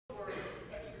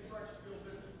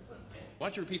Why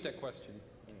don't you repeat that question?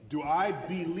 Do I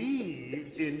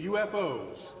believe in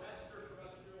UFOs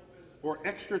or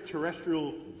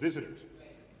extraterrestrial visitors?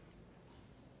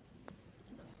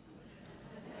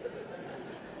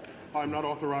 I'm not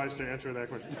authorized to answer that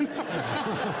question.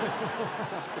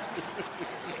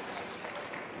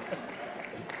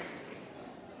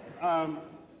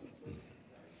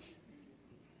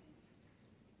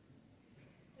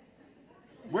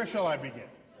 Where shall I begin?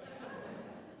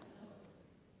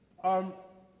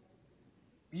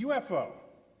 UFO.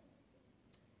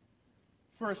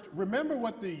 First, remember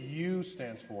what the U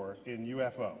stands for in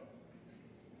UFO.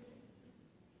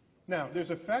 Now, there's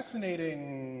a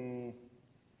fascinating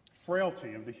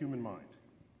frailty of the human mind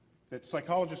that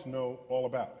psychologists know all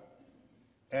about,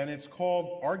 and it's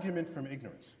called argument from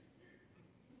ignorance.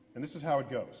 And this is how it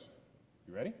goes.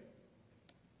 You ready?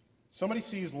 Somebody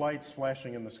sees lights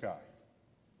flashing in the sky.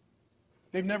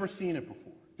 They've never seen it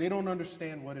before. They don't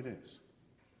understand what it is.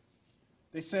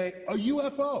 They say, a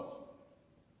UFO.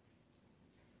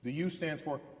 The U stands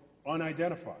for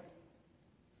unidentified.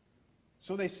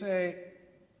 So they say,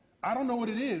 I don't know what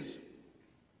it is.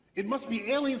 It must be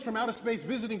aliens from outer space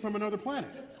visiting from another planet.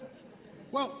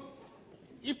 Well,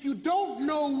 if you don't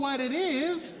know what it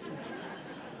is,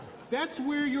 that's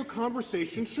where your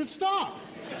conversation should stop.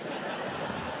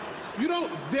 You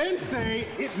don't then say,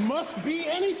 it must be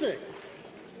anything.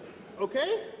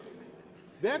 Okay?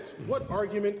 That's what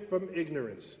argument from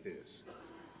ignorance is.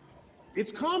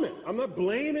 It's common. I'm not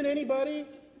blaming anybody.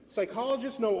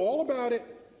 Psychologists know all about it,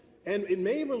 and it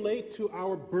may relate to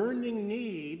our burning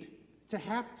need to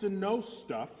have to know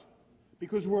stuff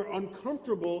because we're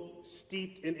uncomfortable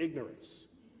steeped in ignorance.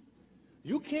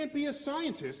 You can't be a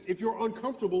scientist if you're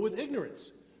uncomfortable with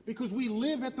ignorance, because we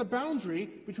live at the boundary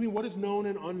between what is known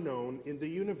and unknown in the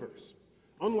universe.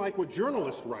 Unlike what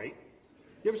journalists write.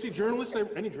 You ever see journalists?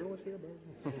 Any journalists here?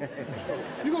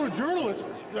 You go to journalists.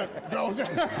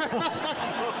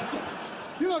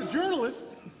 You go to journalists.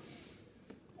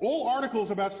 All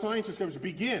articles about science discoveries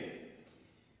begin.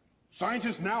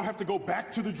 Scientists now have to go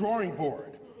back to the drawing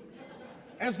board.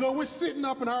 As though we're sitting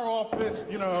up in our office,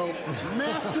 you know,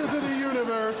 masters of the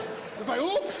universe. It's like,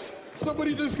 oops,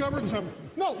 somebody discovered something.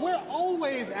 No, we're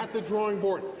always at the drawing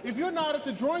board. If you're not at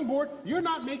the drawing board, you're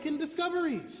not making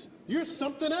discoveries. You're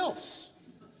something else.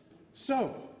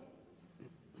 So,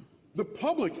 the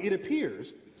public, it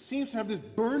appears, seems to have this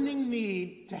burning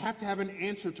need to have an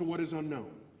answer to what is unknown.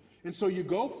 And so you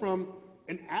go from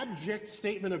an abject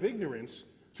statement of ignorance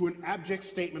to an abject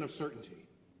statement of certainty.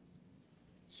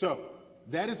 So,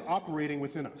 that is operating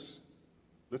within us.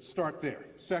 Let's start there.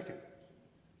 Second,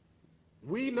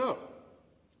 we know,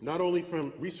 not only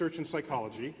from research in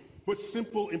psychology, but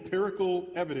simple empirical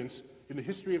evidence in the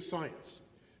history of science,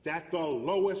 that the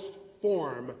lowest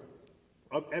form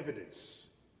of evidence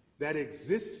that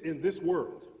exists in this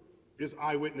world is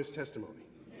eyewitness testimony.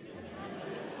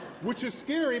 Which is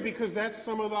scary because that's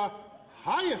some of the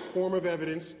highest form of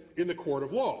evidence in the court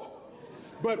of law.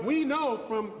 But we know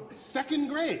from second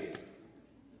grade.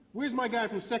 Where's my guy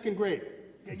from second grade?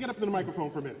 Get up to the microphone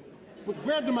for a minute.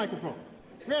 Grab the microphone.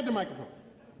 Grab the microphone.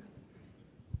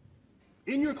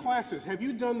 In your classes, have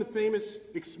you done the famous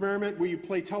experiment where you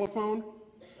play telephone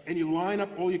and you line up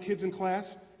all your kids in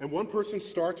class and one person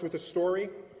starts with a story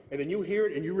and then you hear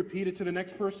it and you repeat it to the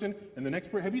next person and the next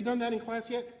person? Have you done that in class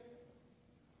yet?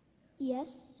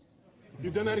 Yes.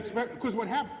 You've done that experiment? Because what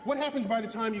happens by the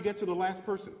time you get to the last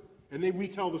person and they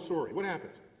retell the story? What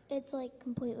happens? It's like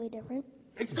completely different.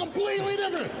 It's completely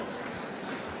different.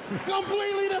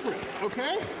 Completely different,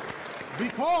 okay?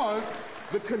 Because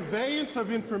the conveyance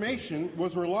of information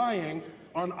was relying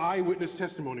on eyewitness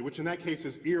testimony, which in that case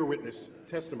is ear witness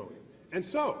testimony. And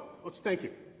so, thank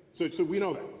you. So we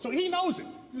know that. So he knows it.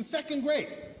 He's in second grade.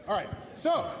 All right.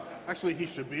 So, actually he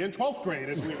should be in 12th grade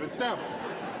as we've established.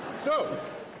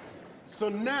 So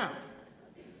now,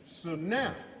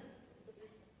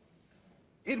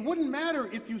 it wouldn't matter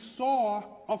if you saw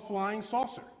a flying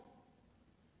saucer.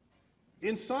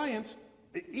 In science,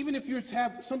 even if you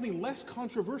have something less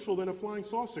controversial than a flying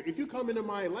saucer, if you come into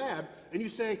my lab and you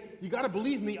say, you got to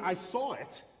believe me, I saw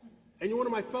it, and you're one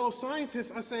of my fellow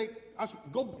scientists, I say,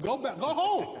 go back, go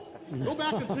home. Go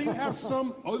back until you have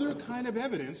some other kind of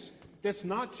evidence that's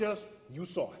not just you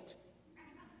saw it.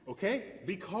 Okay?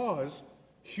 Because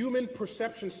human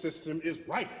perception system is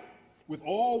rife with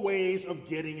all ways of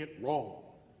getting it wrong.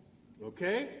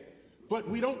 Okay? But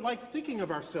we don't like thinking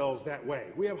of ourselves that way.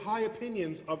 We have high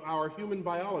opinions of our human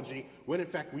biology when in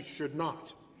fact we should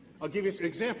not. I'll give you an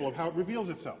example of how it reveals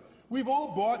itself. We've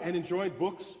all bought and enjoyed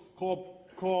books called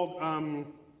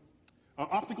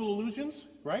Optical Illusions,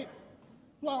 right?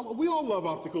 Well, we all love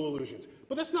optical illusions,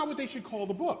 but that's not what they should call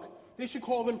the book. They should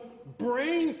call them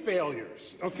brain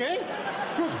failures, okay?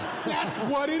 Because that's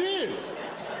what it is.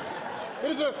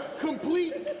 It is a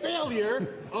complete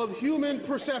failure of human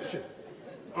perception,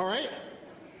 all right?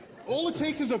 All it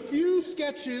takes is a few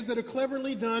sketches that are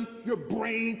cleverly done. Your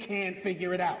brain can't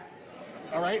figure it out,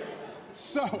 all right?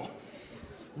 So,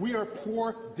 we are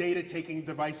poor data-taking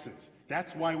devices.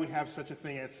 That's why we have such a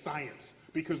thing as science,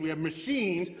 because we have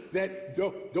machines that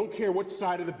don't care what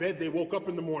side of the bed they woke up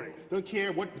in the morning, don't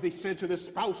care what they said to their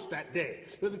spouse that day,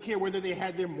 doesn't care whether they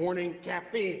had their morning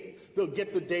caffeine. They'll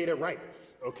get the data right,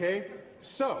 okay?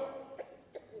 So,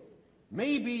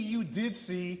 maybe you did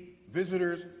see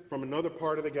visitors from another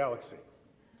part of the galaxy.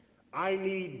 I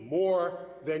need more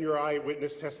than your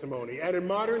eyewitness testimony. And in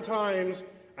modern times,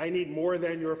 I need more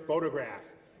than your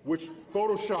photograph, which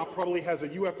Photoshop probably has a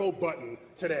UFO button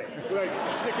today. Like,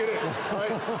 stick it in,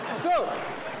 right? So,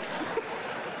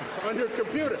 on your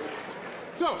computer.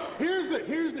 So,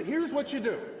 here's what you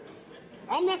do.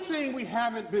 I'm not saying we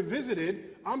haven't been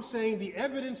visited. I'm saying the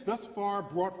evidence thus far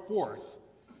brought forth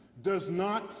does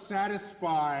not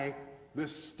satisfy the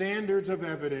standards of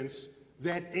evidence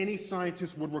that any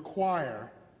scientist would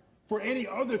require for any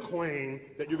other claim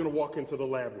that you're going to walk into the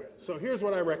lab with. So here's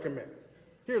what I recommend.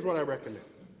 Here's what I recommend.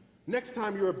 Next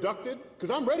time you're abducted, because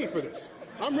I'm ready for this.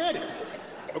 I'm ready,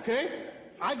 okay?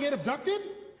 I get abducted,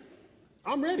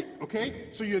 I'm ready, okay?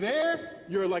 So you're there,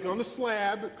 you're like on the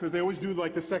slab, because they always do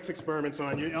like the sex experiments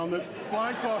on you, on the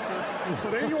flying saucer.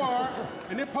 So there you are,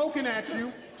 and they're poking at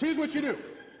you. Here's what you do.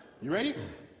 You ready?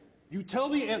 You tell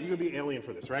the you're gonna be alien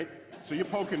for this, right? So you're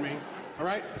poking me, all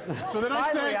right? So then I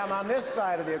Finally, say, I'm on this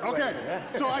side of the equation. okay.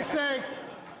 So I say,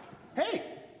 hey,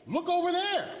 look over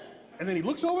there. And then he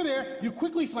looks over there. You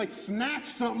quickly like snatch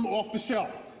something off the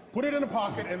shelf, put it in a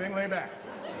pocket, and then lay back.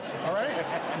 All right?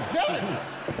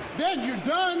 Then you're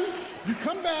done. You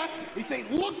come back. You say,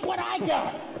 look what I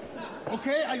got.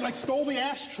 Okay? I like stole the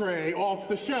ashtray off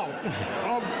the shelf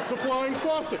of the flying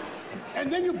saucer.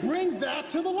 And then you bring that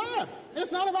to the lab.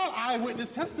 It's not about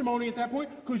eyewitness testimony at that point,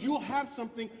 because you'll have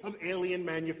something of alien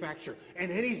manufacture.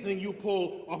 And anything you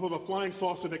pull off of a flying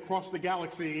saucer that crossed the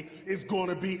galaxy is going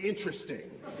to be interesting,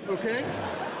 okay?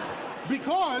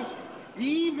 Because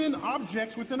even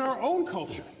objects within our own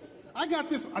culture. I got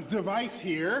this device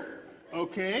here,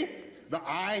 okay, the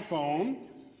iPhone.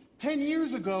 10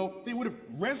 years ago, they would have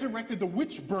resurrected the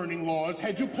witch-burning laws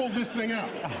had you pulled this thing out,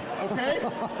 okay?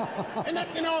 And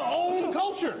that's in our own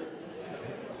culture.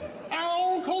 Our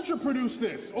own culture produced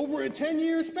this over a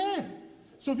 10-year span.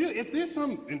 So if there's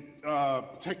some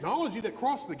technology that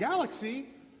crossed the galaxy,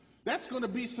 that's going to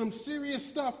be some serious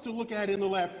stuff to look at in the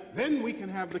lab. Then we can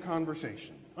have the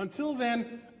conversation. Until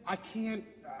then, I can't,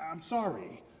 I'm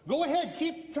sorry. Go ahead,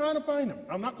 keep trying to find them.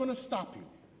 I'm not going to stop you.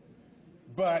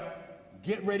 But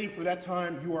get ready for that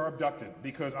time you are abducted,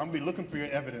 because I'm going to be looking for your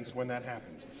evidence when that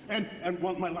happens. And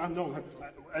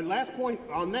last point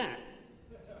on that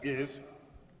is,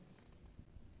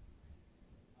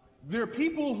 there are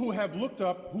people who look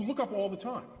up all the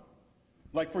time.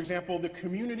 Like, for example, the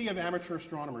community of amateur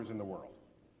astronomers in the world.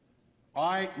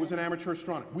 I was an amateur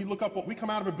astronomer. We look up, we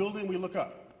come out of a building, we look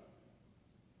up.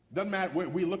 Doesn't matter,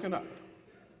 we're looking up.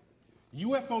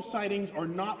 UFO sightings are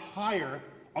not higher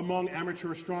among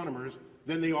amateur astronomers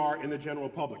than they are in the general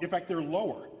public. In fact, they're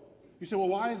lower. You say, well,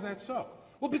 why is that so?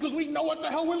 Well, because we know what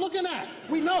the hell we're looking at.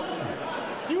 We know.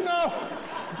 Do you know?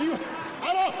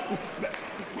 I don't.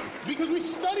 Because we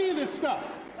study this stuff.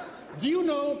 Do you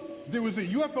know there was a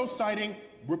UFO sighting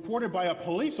reported by a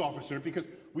police officer, because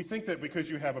we think that because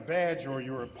you have a badge or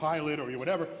you're a pilot or you're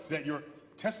whatever, that your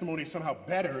testimony is somehow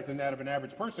better than that of an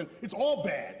average person. It's all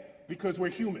bad, because we're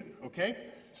human, okay?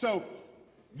 So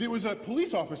there was a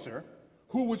police officer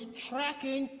who was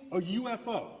tracking a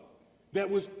UFO that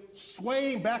was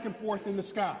swaying back and forth in the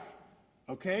sky,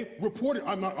 okay? Reported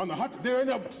on the hot, they're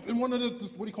in one of the,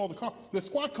 what do you call the car? The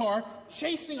squad car,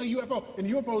 chasing a UFO, and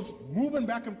the UFO's moving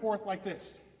back and forth like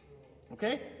this,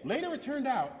 okay? Later it turned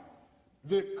out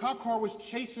the cop car was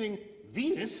chasing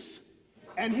Venus,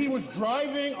 and he was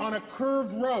driving on a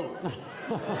curved road.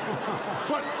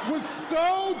 But was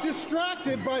so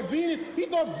distracted by Venus, he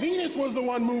thought Venus was the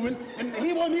one moving, and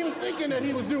he wasn't even thinking that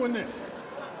he was doing this.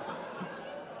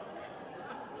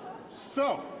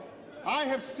 So, I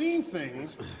have seen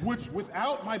things which,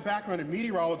 without my background in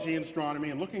meteorology and astronomy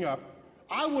and looking up,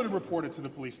 I would have reported to the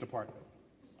police department.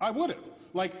 I would have.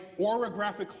 Like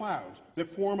orographic clouds that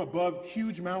form above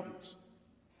huge mountains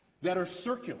that are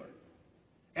circular.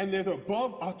 And they're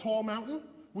above a tall mountain,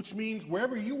 which means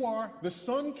wherever you are, the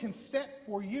sun can set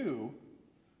for you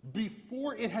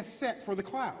before it has set for the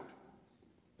cloud,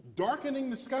 darkening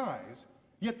the skies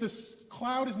Yet this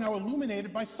cloud is now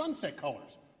illuminated by sunset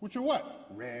colors, which are what?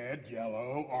 Red,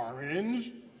 yellow,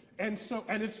 orange, and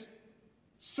it's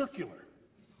circular.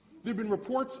 There have been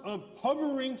reports of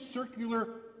hovering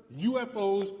circular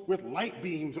UFOs with light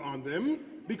beams on them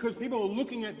because people are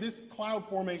looking at this cloud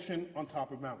formation on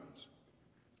top of mountains.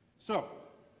 So,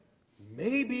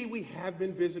 maybe we have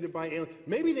been visited by aliens.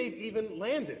 Maybe they've even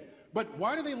landed. But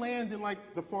why do they land in,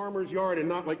 like, the farmer's yard and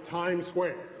not, like, Times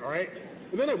Square, all right?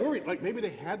 And then I worried, like, maybe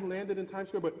they had landed in Times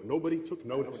Square, but nobody took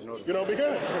notice. You know,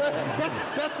 because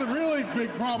that's the really big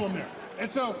problem there. And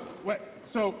so,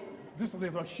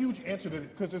 there's a huge answer to it,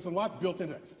 because there's a lot built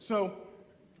into it. So,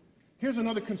 here's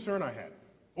another concern I had.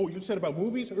 Oh, you said about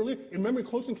movies earlier? Remember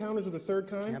Close Encounters of the Third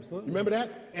Kind? Absolutely. You remember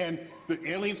that? And the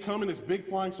aliens come in this big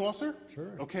flying saucer?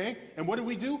 Sure. Okay, and what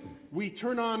do? We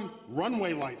turn on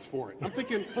runway lights for it. I'm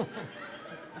thinking,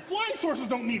 flying saucers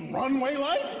don't need runway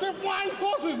lights. They're flying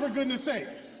saucers, for goodness sake.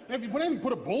 If you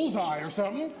put a bullseye or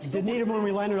something. Didn't need them when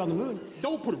we landed on the moon.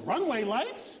 Don't put runway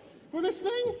lights for this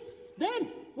thing.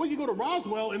 Then, well, you go to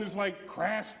Roswell and there's like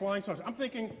crashed flying saucers. I'm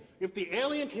thinking, if the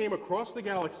alien came across the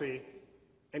galaxy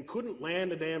and couldn't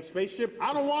land a damn spaceship,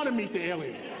 I don't want to meet the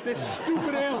aliens. They're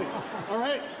stupid aliens, all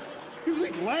right? You at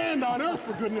least land on Earth,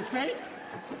 for goodness sake.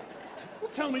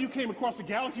 Don't tell me you came across the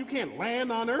galaxy, you can't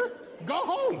land on Earth. Go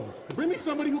home. Bring me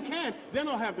somebody who can, then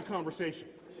I'll have the conversation.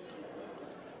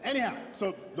 Anyhow,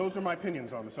 so those are my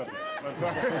opinions on the subject.